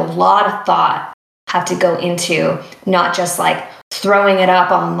be a lot of thought have to go into not just like throwing it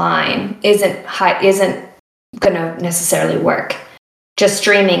up online isn't going to necessarily work. Just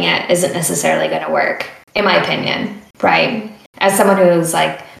streaming it isn't necessarily going to work, in my opinion, right? As someone who's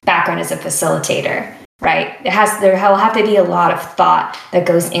like background as a facilitator, right? There will have to be a lot of thought that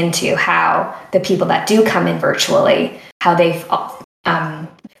goes into how the people that do come in virtually, how they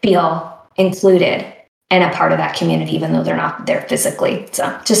feel included and a part of that community, even though they're not there physically.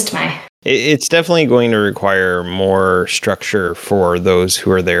 So just It's definitely going to require more structure for those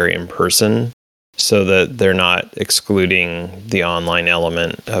who are there in person so that they're not excluding the online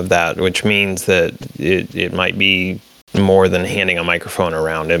element of that, which means that it might be more than handing a microphone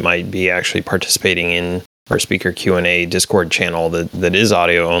around. It might be actually participating in our speaker Q&A Discord channel that is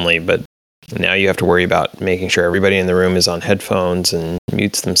audio only, but now you have to worry about making sure everybody in the room is on headphones and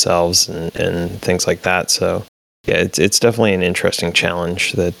mutes themselves and things like that. So yeah, it's definitely an interesting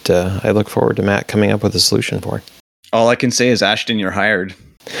challenge that I look forward to Matt coming up with a solution for. All I can say is, Ashton, you're hired.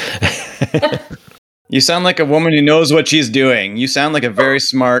 You sound like a woman who knows what she's doing. You sound like a very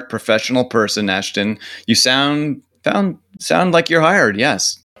smart, professional person, Ashton. You sound like you're hired,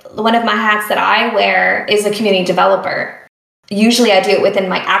 yes. One of my hats that I wear is a community developer. Usually I do it within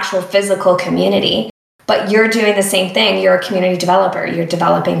my actual physical community, but you're doing the same thing. You're a community developer. You're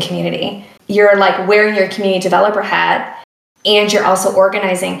developing community. You're like wearing your community developer hat, and you're also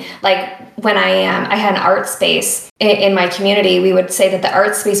organizing. Like when I had an art space in my community, we would say that the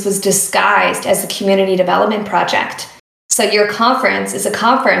art space was disguised as a community development project. So your conference is a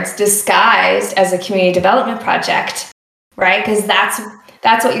conference disguised as a community development project, right? Because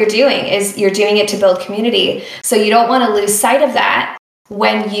that's what you're doing, is you're doing it to build community. So you don't want to lose sight of that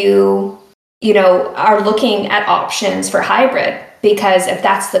when you are looking at options for hybrid, because if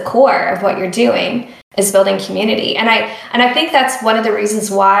that's the core of what you're doing is building community. And I think that's one of the reasons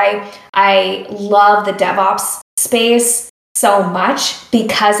why I love the DevOps space so much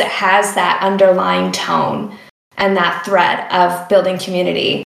because it has that underlying tone and that thread of building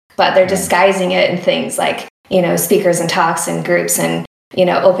community, but they're disguising it in things like, speakers and talks and groups and,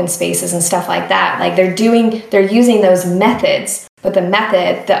 open spaces and stuff like that. Like they're using those methods, but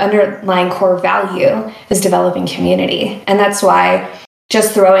the underlying core value is developing community. And that's why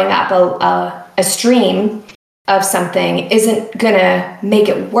just throwing up a stream of something isn't gonna make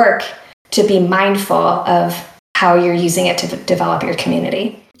it work to be mindful of how you're using it to develop your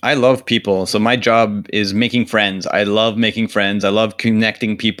community. I love people. So my job is making friends. I love making friends. I love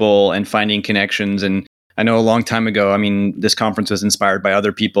connecting people and finding connections. And I know a long time ago, this conference was inspired by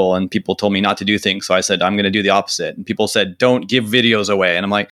other people and people told me not to do things. So I said, I'm going to do the opposite. And people said, don't give videos away. And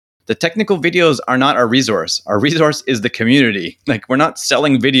I'm like, the technical videos are not our resource. Our resource is the community. Like we're not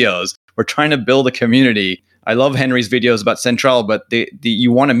selling videos. We're trying to build a community. I love Henry's videos about Central, but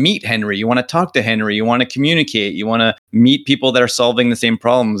you want to meet Henry. You want to talk to Henry. You want to communicate. You want to meet people that are solving the same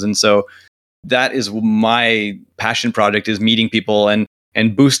problems. And so that is my passion project, is meeting people and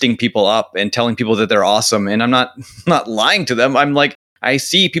boosting people up and telling people that they're awesome. And I'm not lying to them. I'm like, I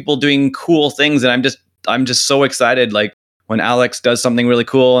see people doing cool things and I'm just so excited. Like when Alex does something really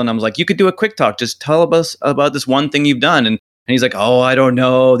cool and I'm like, you could do a quick talk. Just tell us about this one thing you've done. And he's like, oh, I don't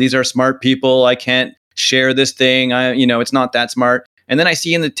know. These are smart people. I can't share this thing. It's not that smart. And then I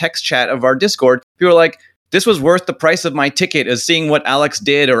see in the text chat of our Discord, people are like, this was worth the price of my ticket, as seeing what Alex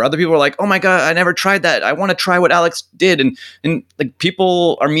did. Or other people are like, oh my God, I never tried that. I want to try what Alex did. And like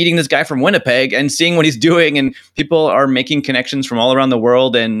people are meeting this guy from Winnipeg and seeing what he's doing. And people are making connections from all around the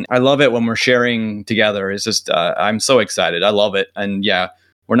world. And I love it when we're sharing together. It's just, I'm so excited. I love it. And yeah,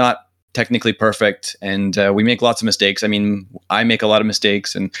 we're not technically perfect and we make lots of mistakes. I make a lot of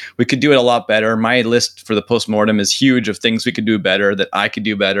mistakes and we could do it a lot better. My list for the post-mortem is huge of things we could do better, that I could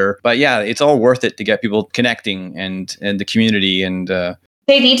do better. But yeah, it's all worth it to get people connecting and the community. And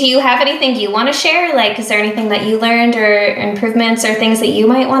JD, do you have anything you want to share? Like, is there anything that you learned or improvements or things that you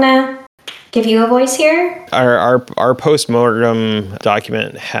might want to give you a voice here? Our post-mortem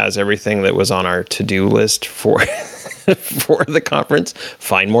document has everything that was on our to-do list for for the conference.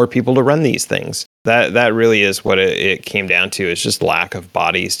 Find more people to run these things. That really is what it came down to. It's just lack of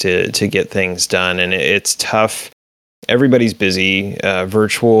bodies to get things done, and it's tough. Everybody's busy.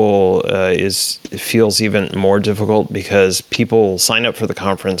 Virtual feels even more difficult because people sign up for the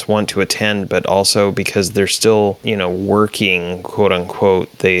conference, want to attend, but also because they're still, working, quote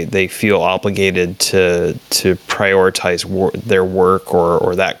unquote. They feel obligated to prioritize their work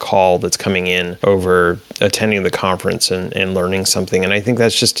or that call that's coming in over attending the conference and learning something. And I think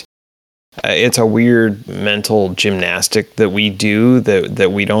that's just. It's a weird mental gymnastic that we do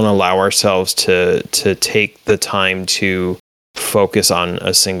that we don't allow ourselves to take the time to focus on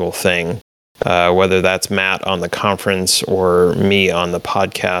a single thing, whether that's Matt on the conference or me on the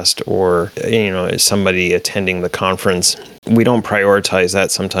podcast or somebody attending the conference. We don't prioritize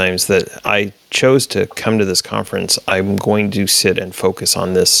that sometimes, that I chose to come to this conference. I'm going to sit and focus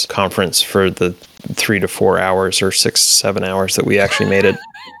on this conference for the 3 to 4 hours or 6 to 7 hours that we actually made it.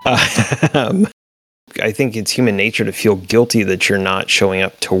 I think it's human nature to feel guilty that you're not showing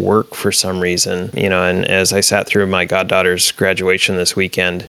up to work for some reason, and as I sat through my goddaughter's graduation this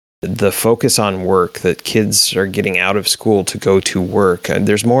weekend, the focus on work, that kids are getting out of school to go to work.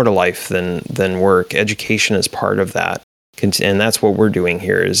 There's more to life than work. Education is part of that. And that's what we're doing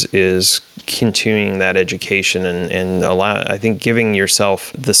here is continuing that education and I think giving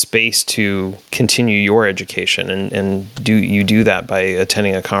yourself the space to continue your education and do that by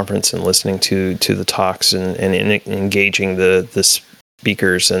attending a conference and listening to the talks and engaging the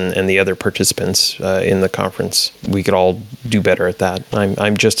speakers and the other participants in the conference. We could all do better at that.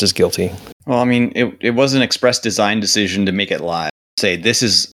 I'm just as guilty. Well, it was an express design decision to make it live. Say this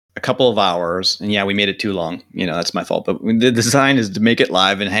is a couple of hours, and yeah, we made it too long. That's my fault. But the design is to make it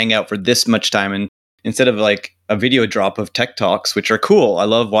live and hang out for this much time, and instead of like a video drop of tech talks, which are cool. I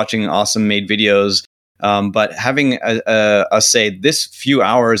love watching awesome made videos. But having us say this few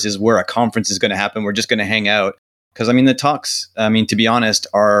hours is where a conference is going to happen. We're just going to hang out because the talks. To be honest,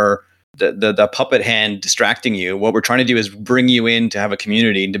 are the puppet hand distracting you. What we're trying to do is bring you in to have a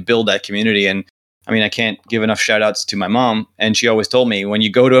community and to build that community. And I can't give enough shout outs to my mom. And she always told me, when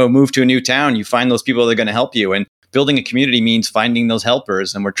you move to a new town, you find those people that are going to help you. And building a community means finding those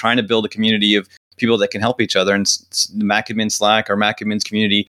helpers. And we're trying to build a community of people that can help each other. And the Mac Admin Slack or Mac Admin's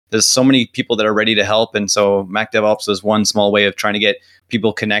community, there's so many people that are ready to help. And so Mac DevOps is one small way of trying to get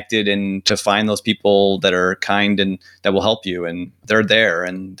people connected and to find those people that are kind and that will help you. And they're there.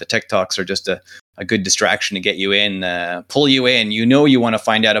 And the Tech Talks are just a good distraction to get you in, pull you in. You know, you want to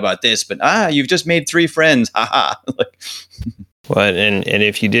find out about this, but you've just made 3 friends. Haha. Well, and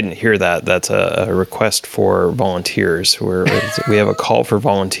if you didn't hear that, that's a request for volunteers. We have a call for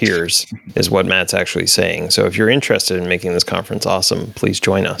volunteers, is what Matt's actually saying. So if you're interested in making this conference awesome, please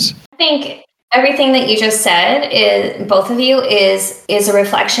join us. I think everything that you just said, is both of you, is a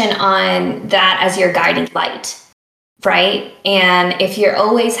reflection on that as your guiding light, right? And if you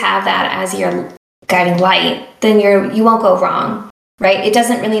always have that as your guiding light, then you won't go wrong, right? It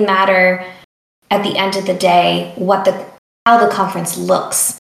doesn't really matter at the end of the day how the conference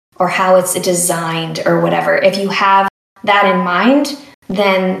looks or how it's designed or whatever. If you have that in mind,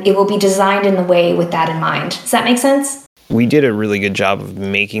 then it will be designed in the way with that in mind. Does that make sense? We did a really good job of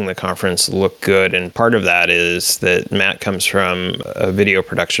making the conference look good. And part of that is that Matt comes from a video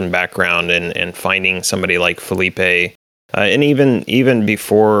production background and finding somebody like Felipe. And even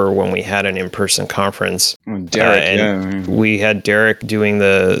before, when we had an in-person conference, Derek, we had Derek doing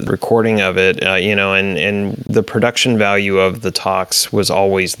the recording of it, and the production value of the talks was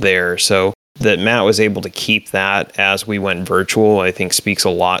always there. So that Matt was able to keep that as we went virtual, I think speaks a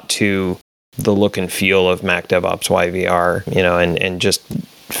lot to the look and feel of Mac DevOps YVR, and just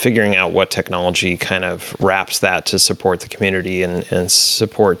figuring out what technology kind of wraps that to support the community and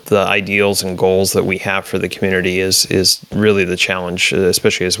support the ideals and goals that we have for the community is really the challenge,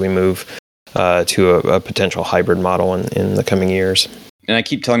 especially as we move to a potential hybrid model in the coming years. And I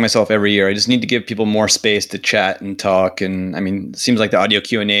keep telling myself every year, I just need to give people more space to chat and talk. And I mean, it seems like the audio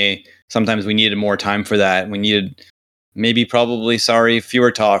Q&A, sometimes we needed more time for that. We needed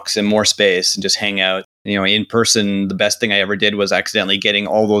fewer talks and more space and just hang out. In person, the best thing I ever did was accidentally getting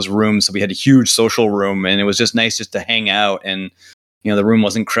all those rooms. So we had a huge social room, and it was just nice just to hang out. And, the room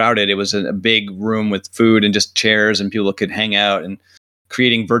wasn't crowded. It was a big room with food and just chairs, and people could hang out, and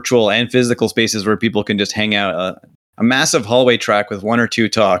creating virtual and physical spaces where people can just hang out. A massive hallway track with 1 or 2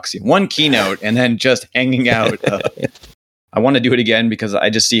 talks, 1 keynote, and then just hanging out. I want to do it again because I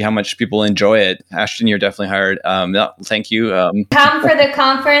just see how much people enjoy it. Ashton, you're definitely hired. Thank you. Come for the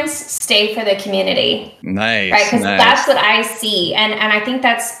conference, stay for the community. Nice. Right? Because that's what I see. And I think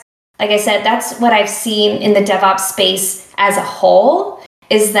that's, like I said, that's what I've seen in the DevOps space as a whole,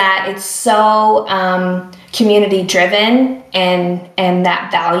 is that it's so community driven and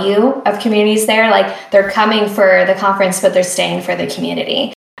that value of communities there. Like, they're coming for the conference, but they're staying for the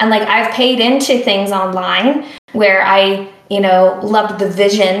community. And like, I've paid into things online where I loved the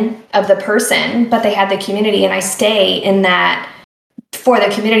vision of the person, but they had the community, and I stay in that for the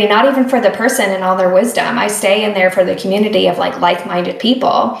community, not even for the person and all their wisdom. I stay in there for the community of like-minded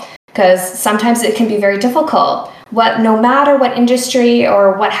people, because sometimes it can be very difficult. No matter what industry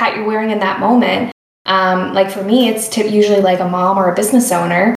or what hat you're wearing in that moment, like for me, it's usually like a mom or a business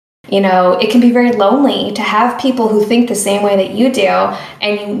owner. It can be very lonely to have people who think the same way that you do,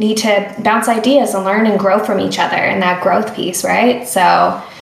 and you need to bounce ideas and learn and grow from each other, and that growth piece, right? So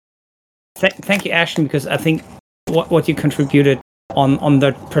thank you, Ashton, because I think what you contributed on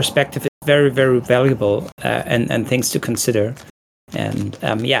that perspective is very, very valuable and things to consider. And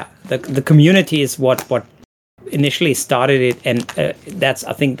the community is what initially started it, and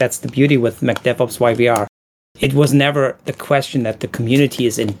I think that's the beauty with Mac DevOps YVR. It was never the question that the community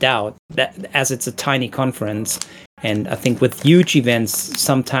is in doubt, that as it's a tiny conference. And I think with huge events,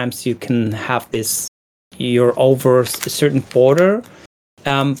 sometimes you can have you're over a certain border.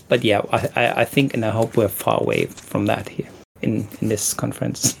 But yeah, I think and I hope we're far away from that here in this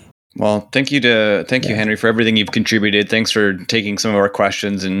conference. Well, thank you, Henry, for everything you've contributed. Thanks for taking some of our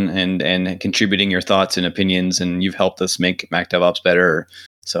questions and contributing your thoughts and opinions, and you've helped us make Mac DevOps better.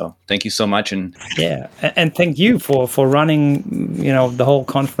 So thank you so much. And thank you for running, the whole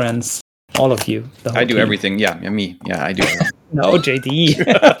conference, all of you. I do team. Everything. Yeah, me. Yeah, I do. No, JD.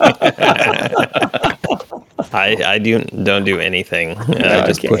 I don't do anything.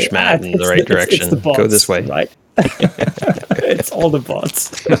 Just push Matt in the right direction. It's the bots, go this way. Right? It's all the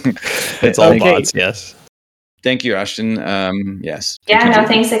bots. It's all bots. Yes. Thank you, Ashton. Yes. Yeah, no,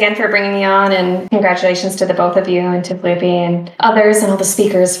 thanks again for bringing me on, and congratulations to the both of you and to Felipe and others and all the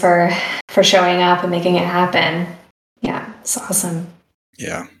speakers for showing up and making it happen. Yeah, it's awesome.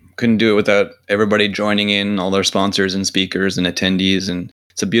 Yeah, couldn't do it without everybody joining in, all their sponsors and speakers and attendees, and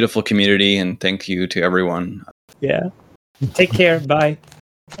it's a beautiful community, and thank you to everyone. Yeah. Take care. Bye.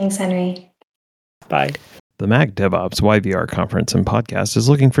 Thanks, Henry. Bye. The Mac DevOps YVR conference and podcast is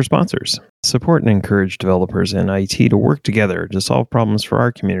looking for sponsors. Support and encourage developers and IT to work together to solve problems for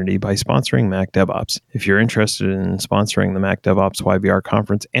our community by sponsoring Mac DevOps. If you're interested in sponsoring the Mac DevOps YVR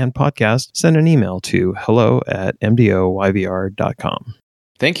conference and podcast, send an email to hello@mdoyvr.com.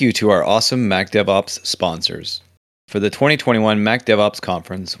 Thank you to our awesome Mac DevOps sponsors. For the 2021 Mac DevOps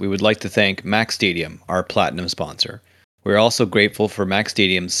conference, we would like to thank Mac Stadium, our platinum sponsor. We're also grateful for Mac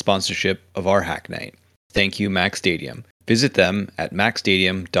Stadium's sponsorship of our Hack Night. Thank you, Mac Stadium. Visit them at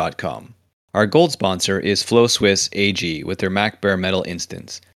macstadium.com. Our gold sponsor is FlowSwiss AG with their Mac Bare Metal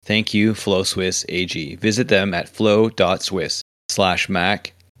instance. Thank you, FlowSwiss AG. Visit them at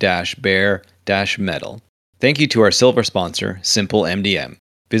flow.swiss/mac-bare-metal. Thank you to our silver sponsor, Simple MDM.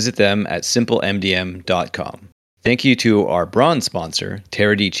 Visit them at simplemdm.com. Thank you to our bronze sponsor,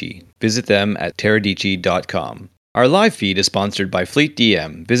 Teradici. Visit them at teradici.com. Our live feed is sponsored by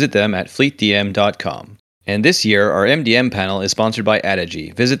FleetDM. Visit them at fleetdm.com. And this year, our MDM panel is sponsored by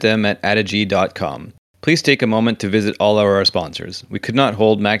Adigi. Visit them at adigi.com. Please take a moment to visit all of our sponsors. We could not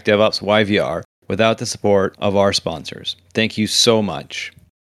hold Mac DevOps YVR without the support of our sponsors. Thank you so much.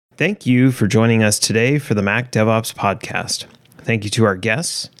 Thank you for joining us today for the Mac DevOps podcast. Thank you to our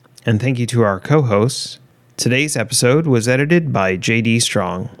guests, and thank you to our co-hosts. Today's episode was edited by JD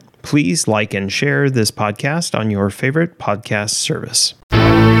Strong. Please like and share this podcast on your favorite podcast service.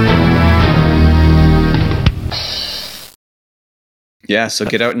 Yeah, so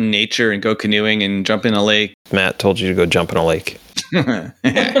get out in nature and go canoeing and jump in a lake. Matt told you to go jump in a lake.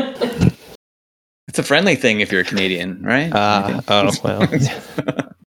 It's a friendly thing if you're a Canadian, right? Oh, well.